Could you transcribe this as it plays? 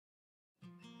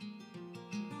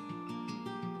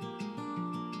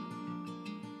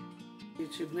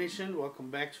YouTube Nation, welcome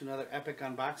back to another epic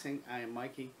unboxing. I am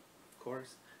Mikey, of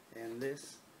course, and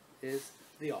this is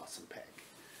the Awesome Pack.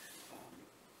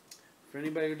 For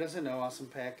anybody who doesn't know, Awesome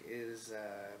Pack is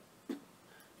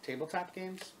tabletop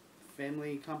games,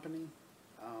 family company,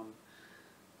 a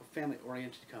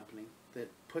family-oriented company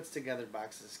that puts together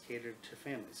boxes catered to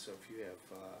families. So if you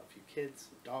have a few kids,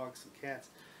 some dogs, some cats,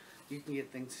 you can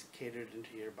get things catered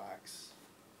into your box.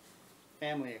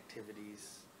 Family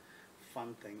activities,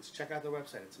 fun things. Check out their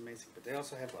website, it's amazing. But they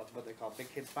also have what they call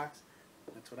Big Kids Box.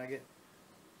 That's what I get.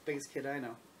 Biggest kid I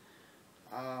know.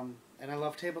 And I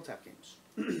love tabletop games.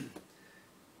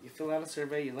 You fill out a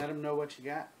survey, you let them know what you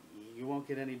got, you won't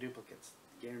get any duplicates.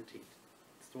 Guaranteed.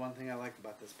 It's the one thing I like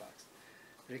about this box.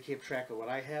 They keep track of what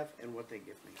I have and what they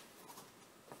give me.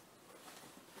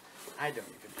 I don't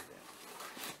even do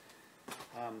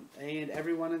that. And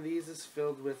every one of these is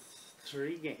filled with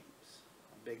 3 games.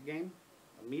 A big game,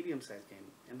 a medium-sized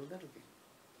game, and a little game.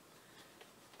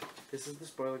 This is the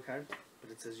spoiler card,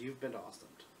 but it says you've been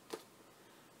awesomed.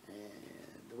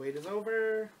 And the wait is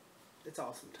over. It's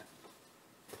awesome time.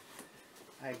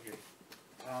 I agree.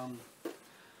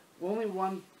 Only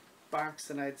one box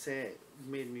that I'd say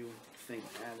made me think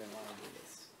I didn't want to do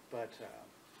this, but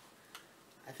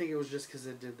I think it was just because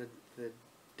it did the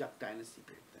Duck Dynasty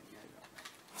breed thing. I don't know.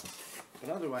 But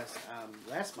otherwise,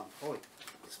 last month, holy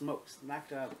smokes,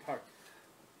 knocked it out of the park.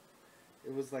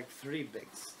 It was like 3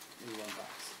 bigs in one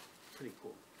box. Pretty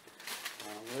cool.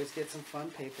 We always get some fun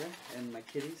paper, and my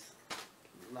kitties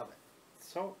love it.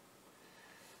 So,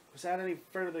 without any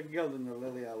further gilding the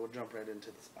lily, I will jump right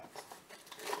into this box.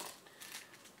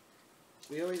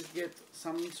 We always get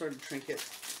some sort of trinket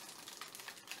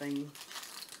thing,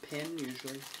 pin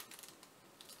usually.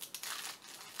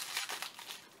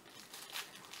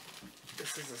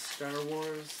 This is a Star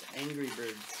Wars Angry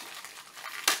Birds.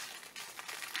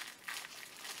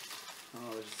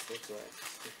 Oh, it just looks like a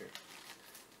sticker.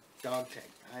 Dog tag.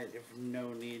 I have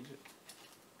no need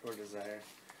or desire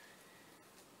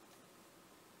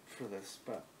for this,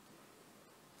 but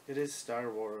it is Star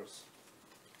Wars.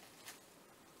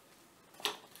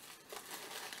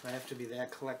 Do I have to be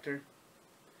that collector?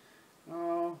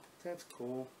 Oh, that's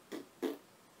cool.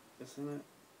 Isn't it?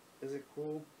 Is it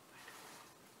cool?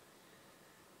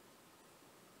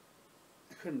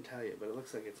 I couldn't tell you, but it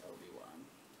looks like it's Obi-Wan.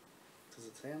 Does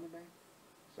it say on the back?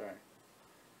 Sorry.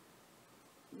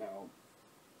 No.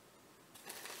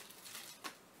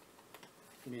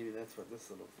 Maybe that's what this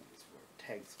little thing is for.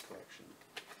 Tags collection.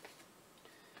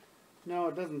 No,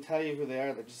 it doesn't tell you who they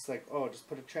are. They're just like, oh, just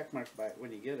put a check mark by it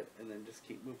when you get it, and then just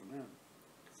keep moving on.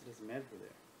 Because it doesn't matter who they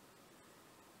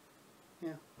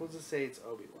are. Yeah, we'll just say it's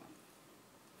Obi-Wan.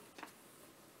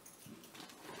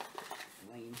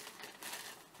 Lame.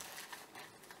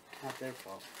 Not their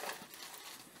fault.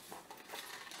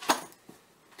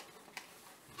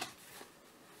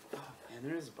 Oh, and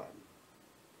there is a button.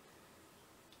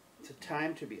 The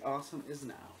time to be awesome is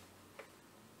now.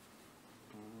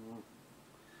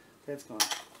 That's going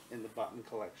in the button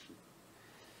collection.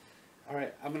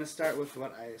 Alright, I'm going to start with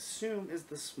what I assume is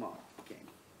the small game.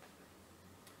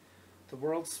 The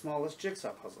world's smallest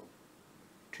jigsaw puzzle.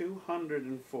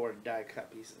 204 die-cut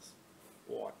pieces.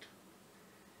 What?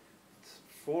 It's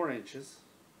 4 inches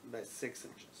by 6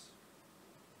 inches.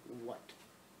 What?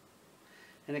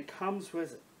 And it comes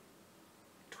with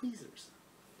tweezers.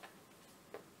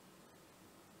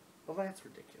 Well, that's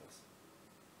ridiculous.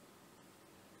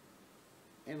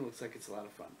 And it looks like it's a lot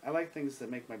of fun. I like things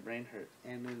that make my brain hurt,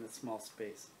 and in a small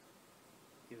space.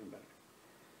 Even better.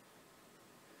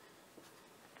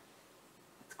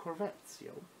 It's Corvettes,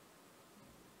 yo.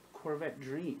 Corvette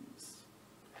Dreams.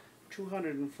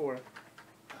 204. Oh,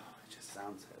 it just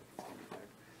sounds heavy. It's gonna be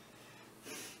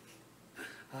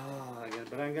hard. Oh,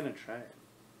 but I'm gonna try it.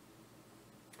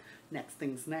 Next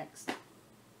thing's next.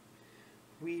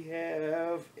 We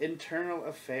have Internal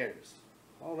Affairs.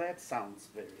 Oh, that sounds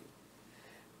very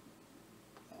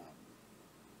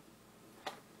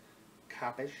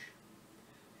copish.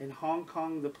 In Hong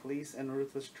Kong, the police and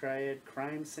ruthless triad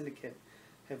crime syndicate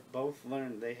have both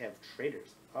learned they have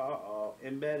traitors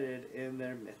embedded in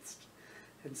their midst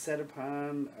and set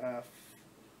upon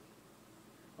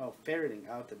ferreting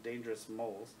out the dangerous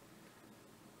moles.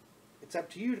 It's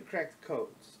up to you to crack the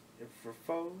codes if for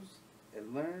foes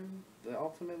and learn the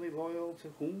ultimately loyal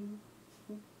to whom.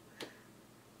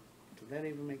 Does that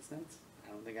even make sense? I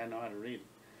don't think I know how to read.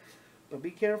 But be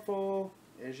careful,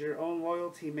 as your own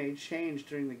loyalty may change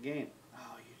during the game.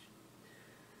 Oh, you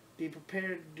be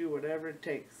prepared to do whatever it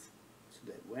takes, so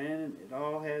that when it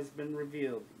all has been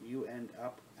revealed, you end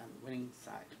up on the winning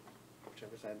side,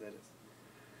 whichever side that is.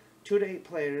 2 to 8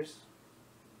 players,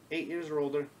 8 years or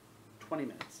older, 20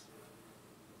 minutes.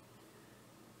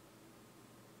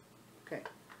 Okay.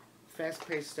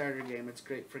 Fast-paced starter game. It's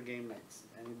great for game nights.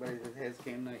 Anybody that has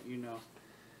game night, you know.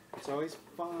 It's always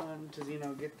fun to, you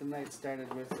know, get the night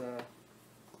started with a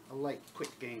light,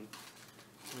 quick game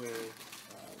where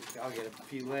I'll get a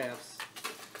few laughs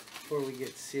before we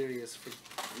get serious for,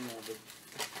 you know, the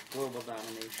global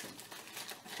domination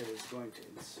that is going to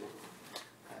ensue.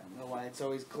 I don't know why it's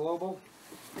always global.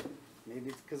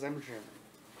 Maybe it's because I'm German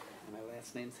and my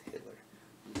last name's Hitler.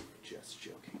 I'm just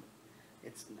joking.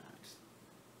 It's not.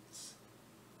 It's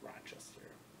Rochester.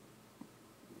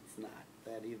 It's not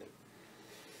that either.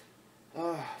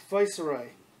 Viceroy.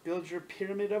 Build your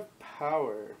pyramid of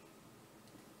power.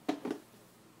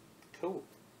 Cool.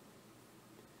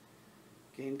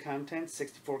 Game content,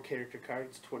 64 character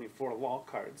cards, 24 law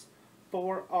cards,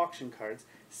 4 auction cards,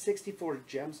 64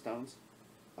 gemstones,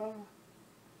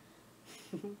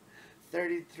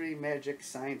 33 magic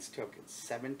science tokens,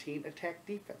 17 attack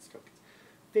defense tokens,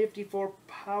 54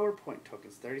 PowerPoint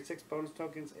tokens, 36 bonus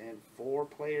tokens, and 4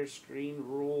 player screen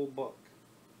rule book.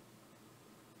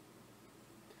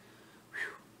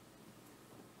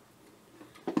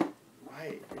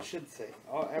 Right, it should say.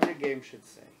 Every game should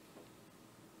say.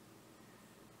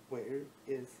 Where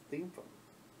is the info?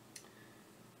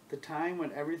 The time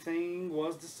when everything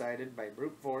was decided by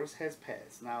brute force has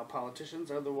passed. Now politicians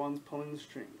are the ones pulling the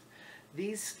strings.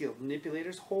 These skilled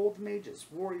manipulators hold mages,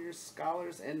 warriors,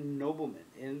 scholars, and noblemen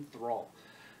in thrall.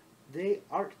 They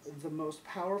are the most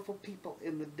powerful people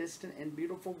in the distant and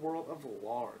beautiful world of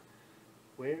Lore,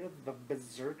 where the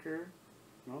Berserker,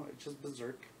 no, it's just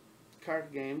Berserk,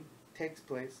 card game takes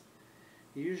place.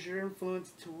 Use your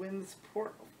influence to win the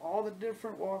support of all the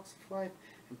different walks of life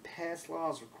and pass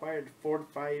laws required to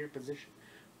fortify your position.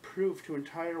 Prove to the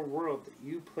entire world that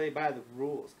you play by the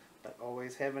rules, but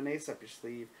always have an ace up your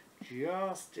sleeve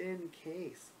just in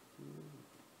case.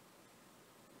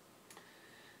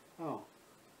 Oh,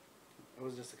 it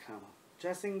was just a comma.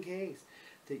 Just in case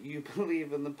that you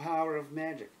believe in the power of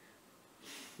magic,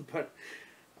 but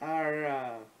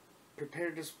are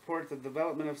prepared to support the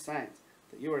development of science.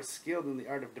 That you are skilled in the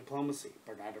art of diplomacy,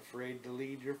 but not afraid to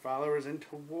lead your followers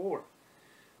into war.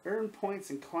 Earn points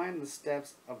and climb the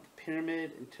steps of the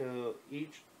pyramid until you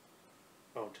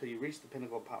reach the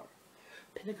pinnacle of power.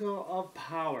 Pinnacle of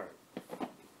power.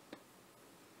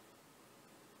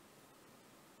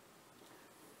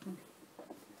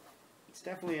 It's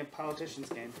definitely a politician's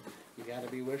game. You gotta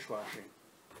be wish-washing.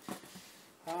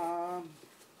 I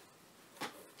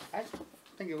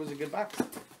think it was a good box.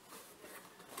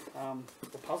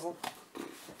 The puzzle,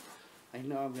 I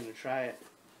know I'm going to try it,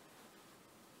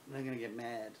 and I'm going to get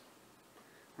mad,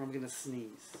 or I'm going to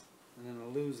sneeze, and then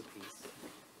I'll lose a piece.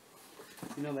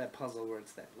 You know that puzzle where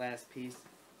it's that last piece?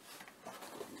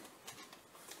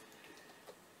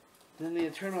 Then the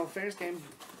Eternal Affairs game,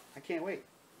 I can't wait.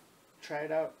 Try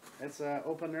it out. It's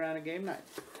open around a game night.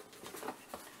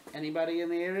 Anybody in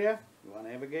the area, you want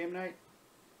to have a game night?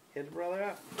 Hit a brother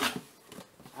up.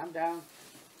 I'm down.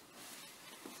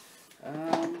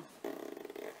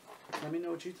 Let me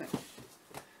know what you think.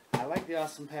 I like the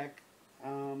Awesome Pack.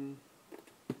 I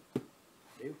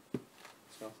do.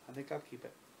 So I think I'll keep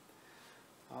it.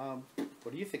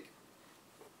 What do you think?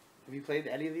 Have you played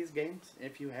any of these games?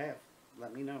 If you have,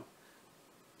 let me know.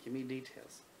 Give me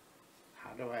details.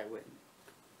 How do I win?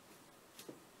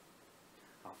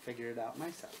 I'll figure it out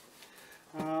myself.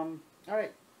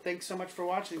 Alright. Thanks so much for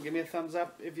watching. Give me a thumbs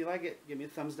up if you like it. Give me a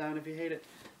thumbs down if you hate it.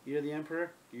 You're the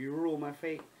Emperor. You rule my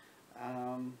fate.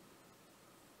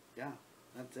 Yeah,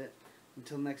 that's it.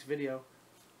 Until next video,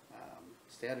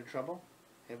 stay out of trouble.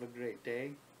 Have a great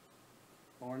day,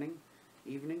 morning,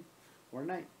 evening, or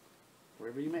night,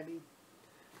 wherever you may be.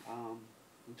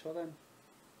 Until then,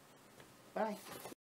 bye.